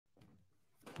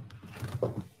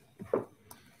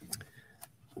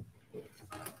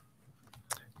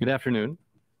Good afternoon.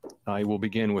 I will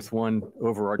begin with one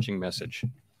overarching message.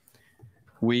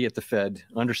 We at the Fed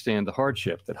understand the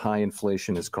hardship that high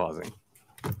inflation is causing.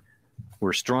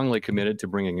 We're strongly committed to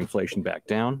bringing inflation back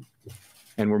down,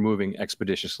 and we're moving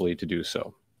expeditiously to do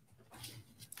so.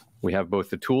 We have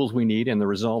both the tools we need and the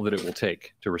resolve that it will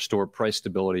take to restore price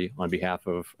stability on behalf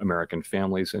of American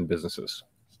families and businesses.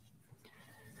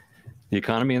 The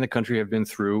economy and the country have been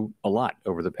through a lot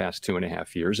over the past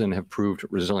 2.5 years and have proved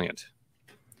resilient.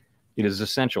 It is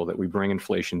essential that we bring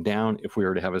inflation down if we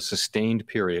are to have a sustained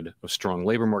period of strong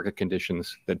labor market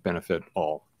conditions that benefit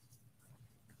all.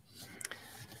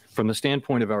 From the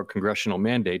standpoint of our congressional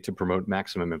mandate to promote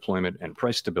maximum employment and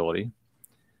price stability,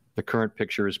 the current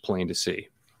picture is plain to see.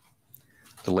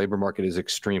 The labor market is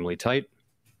extremely tight,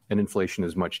 and inflation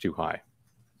is much too high.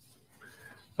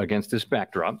 Against this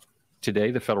backdrop, today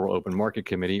the Federal Open Market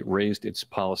Committee raised its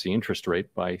policy interest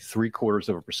rate by 0.75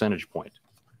 of a percentage point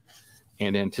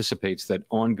and anticipates that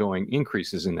ongoing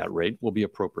increases in that rate will be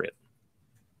appropriate.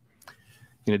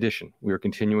 In addition, we are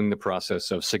continuing the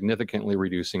process of significantly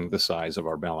reducing the size of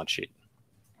our balance sheet.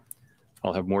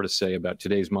 I'll have more to say about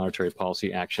today's monetary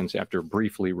policy actions after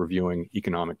briefly reviewing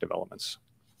economic developments.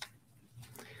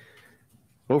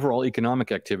 Overall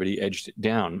economic activity edged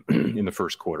down in the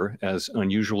first quarter as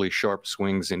unusually sharp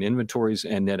swings in inventories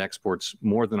and net exports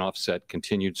more than offset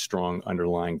continued strong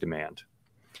underlying demand.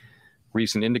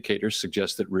 Recent indicators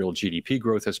suggest that real GDP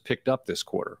growth has picked up this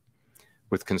quarter,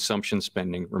 with consumption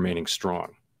spending remaining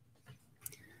strong.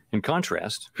 In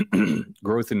contrast,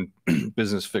 growth in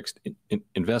business fixed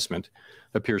investment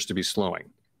appears to be slowing,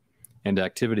 and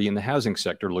activity in the housing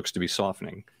sector looks to be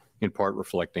softening, in part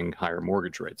reflecting higher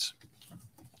mortgage rates.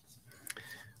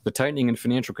 The tightening in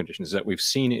financial conditions that we've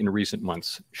seen in recent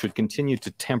months should continue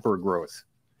to temper growth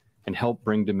and help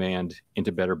bring demand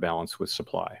into better balance with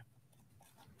supply.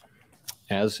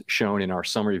 As shown in our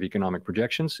summary of economic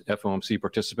projections, FOMC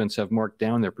participants have marked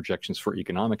down their projections for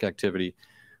economic activity,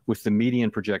 with the median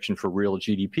projection for real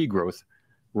GDP growth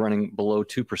running below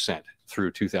 2%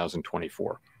 through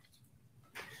 2024.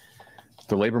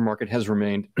 The labor market has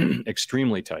remained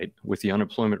extremely tight, with the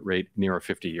unemployment rate near a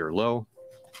 50-year low,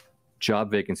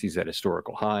 job vacancies at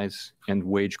historical highs, and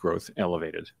wage growth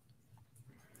elevated.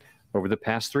 Over the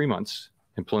past 3 months,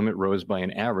 employment rose by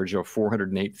an average of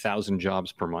 408,000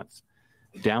 jobs per month,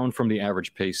 down from the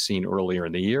average pace seen earlier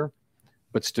in the year,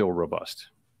 but still robust.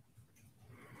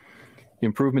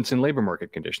 Improvements in labor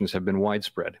market conditions have been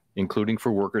widespread, including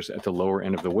for workers at the lower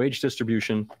end of the wage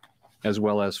distribution, as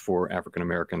well as for African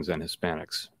Americans and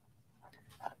Hispanics.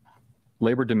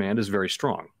 Labor demand is very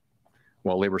strong,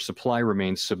 while labor supply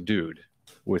remains subdued,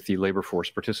 with the labor force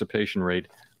participation rate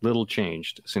little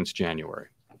changed since January.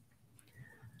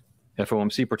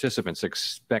 FOMC participants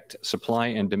expect supply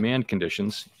and demand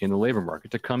conditions in the labor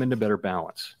market to come into better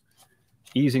balance,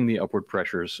 easing the upward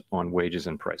pressures on wages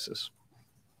and prices.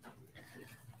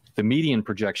 The median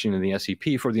projection in the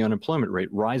SEP for the unemployment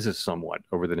rate rises somewhat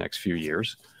over the next few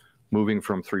years, moving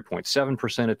from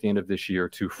 3.7% at the end of this year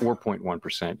to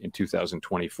 4.1% in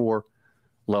 2024,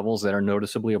 levels that are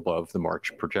noticeably above the March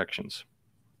projections.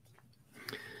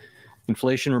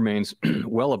 Inflation remains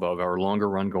well above our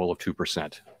longer-run goal of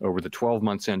 2%. Over the 12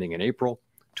 months ending in April,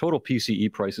 total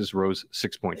PCE prices rose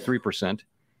 6.3%,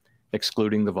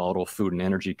 excluding the volatile food and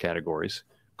energy categories.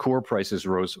 Core prices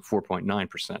rose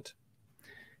 4.9%.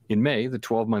 In May, the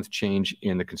 12-month change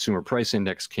in the Consumer Price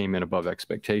Index came in above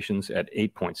expectations at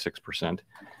 8.6%,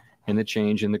 and the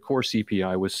change in the core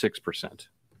CPI was 6%.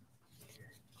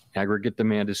 Aggregate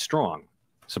demand is strong.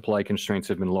 Supply constraints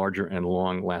have been larger and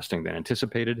long-lasting than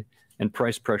anticipated, and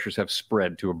price pressures have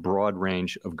spread to a broad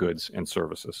range of goods and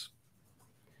services.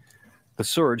 The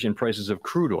surge in prices of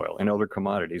crude oil and other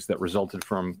commodities that resulted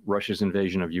from Russia's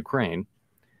invasion of Ukraine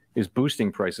is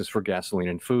boosting prices for gasoline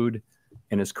and food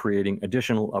and is creating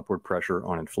additional upward pressure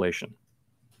on inflation.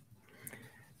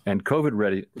 And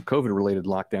COVID-related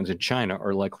lockdowns in China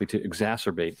are likely to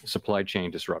exacerbate supply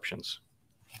chain disruptions.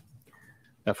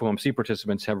 FOMC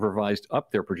participants have revised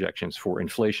up their projections for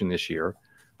inflation this year,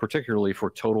 particularly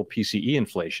for total PCE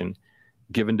inflation,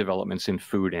 given developments in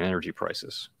food and energy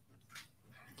prices.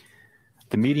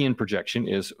 The median projection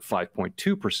is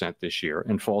 5.2% this year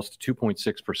and falls to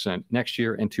 2.6% next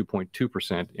year and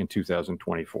 2.2% in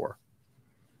 2024.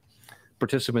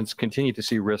 Participants continue to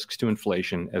see risks to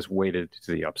inflation as weighted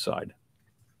to the upside.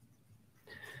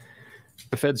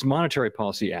 The Fed's monetary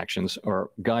policy actions are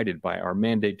guided by our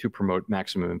mandate to promote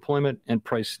maximum employment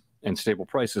and stable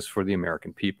prices for the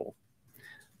American people.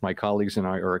 My colleagues and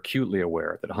I are acutely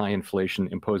aware that high inflation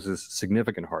imposes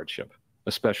significant hardship,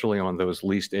 especially on those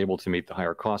least able to meet the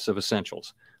higher costs of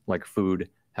essentials like food,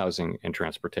 housing, and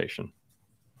transportation.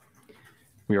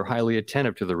 We are highly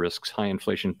attentive to the risks high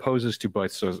inflation poses to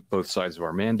both sides of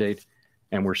our mandate,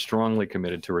 and we're strongly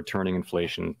committed to returning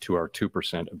inflation to our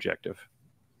 2% objective.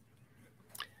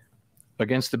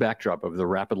 Against the backdrop of the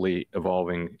rapidly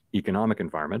evolving economic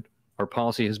environment, our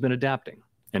policy has been adapting,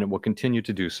 and it will continue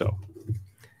to do so.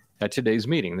 At today's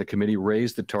meeting, the committee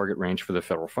raised the target range for the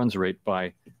federal funds rate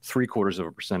by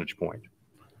 0.75 percentage point,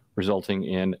 resulting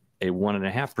in a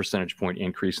 1.5 percentage point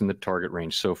increase in the target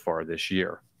range so far this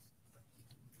year.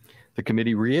 The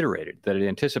committee reiterated that it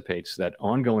anticipates that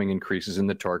ongoing increases in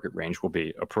the target range will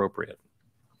be appropriate.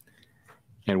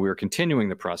 And we are continuing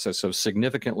the process of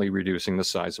significantly reducing the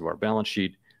size of our balance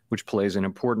sheet, which plays an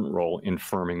important role in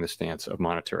firming the stance of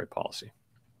monetary policy.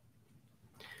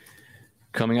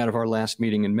 Coming out of our last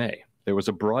meeting in May, there was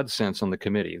a broad sense on the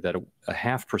committee that a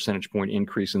 0.5 percentage point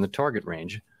increase in the target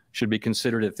range should be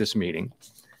considered at this meeting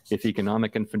if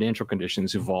economic and financial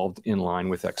conditions evolved in line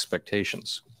with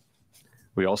expectations.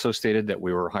 We also stated that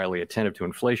we were highly attentive to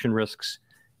inflation risks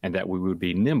and that we would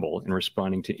be nimble in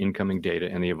responding to incoming data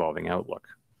and the evolving outlook.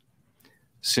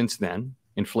 Since then,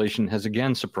 inflation has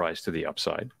again surprised to the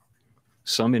upside.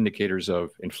 Some indicators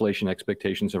of inflation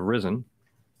expectations have risen,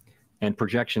 and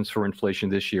projections for inflation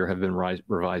this year have been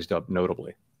revised up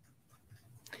notably.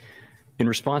 In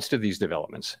response to these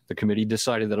developments, the committee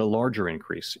decided that a larger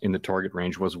increase in the target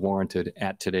range was warranted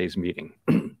at today's meeting.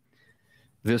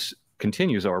 This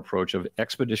continues our approach of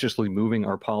expeditiously moving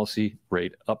our policy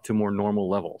rate up to more normal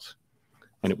levels,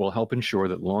 and it will help ensure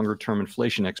that longer-term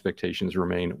inflation expectations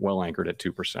remain well anchored at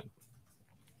 2%.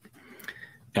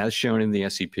 As shown in the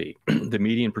SEP, the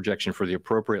median projection for the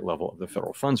appropriate level of the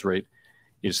federal funds rate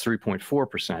is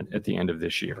 3.4% at the end of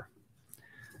this year,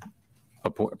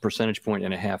 a percentage point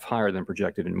and a half higher than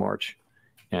projected in March,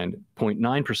 and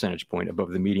 0.9 percentage point above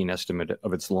the median estimate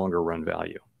of its longer run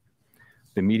value.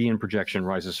 The median projection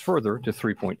rises further to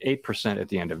 3.8% at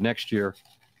the end of next year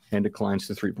and declines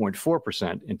to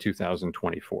 3.4% in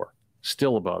 2024,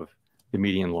 still above the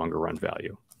median longer run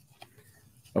value.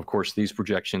 Of course, these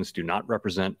projections do not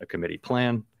represent a committee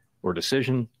plan or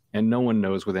decision, and no one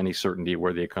knows with any certainty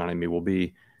where the economy will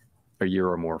be a year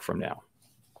or more from now.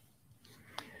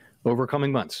 Over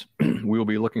coming months, we will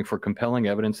be looking for compelling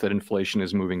evidence that inflation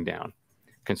is moving down,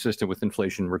 consistent with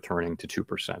inflation returning to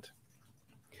 2%.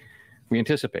 We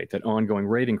anticipate that ongoing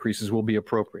rate increases will be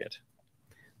appropriate.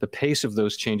 The pace of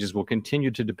those changes will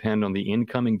continue to depend on the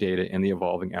incoming data and the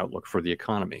evolving outlook for the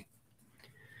economy.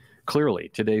 Clearly,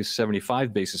 today's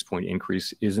 75 basis point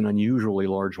increase is an unusually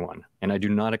large one, and I do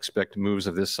not expect moves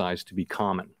of this size to be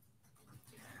common.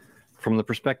 From the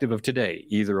perspective of today,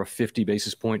 either a 50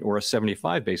 basis point or a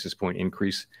 75 basis point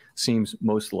increase seems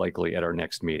most likely at our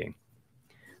next meeting.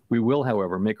 We will,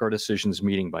 however, make our decisions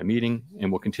meeting by meeting, and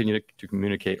will continue to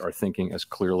communicate our thinking as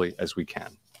clearly as we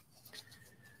can.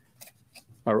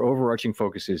 Our overarching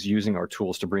focus is using our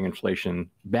tools to bring inflation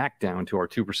back down to our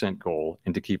 2% goal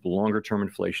and to keep longer-term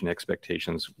inflation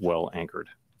expectations well anchored.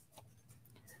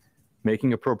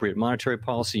 Making appropriate monetary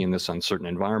policy in this uncertain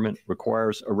environment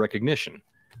requires a recognition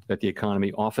that the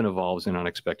economy often evolves in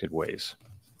unexpected ways.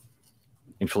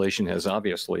 Inflation has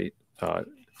obviously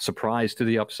surprised to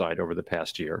the upside over the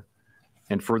past year,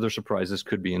 and further surprises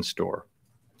could be in store.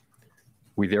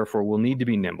 We therefore will need to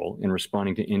be nimble in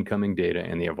responding to incoming data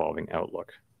and the evolving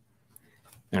outlook.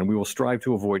 And we will strive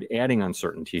to avoid adding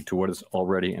uncertainty to what is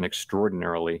already an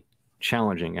extraordinarily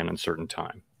challenging and uncertain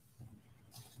time.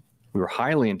 We are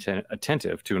highly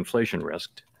attentive to inflation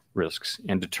risks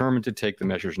and determined to take the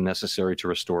measures necessary to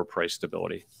restore price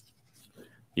stability.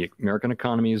 The American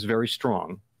economy is very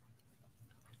strong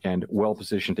and well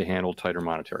positioned to handle tighter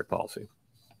monetary policy.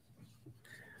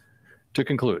 To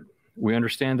conclude, we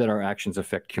understand that our actions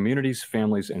affect communities,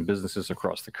 families, and businesses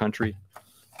across the country.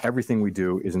 Everything we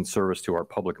do is in service to our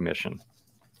public mission.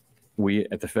 We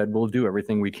at the Fed will do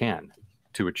everything we can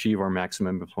to achieve our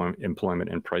maximum employment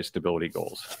and price stability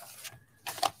goals.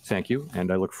 Thank you,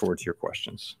 and I look forward to your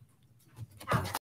questions.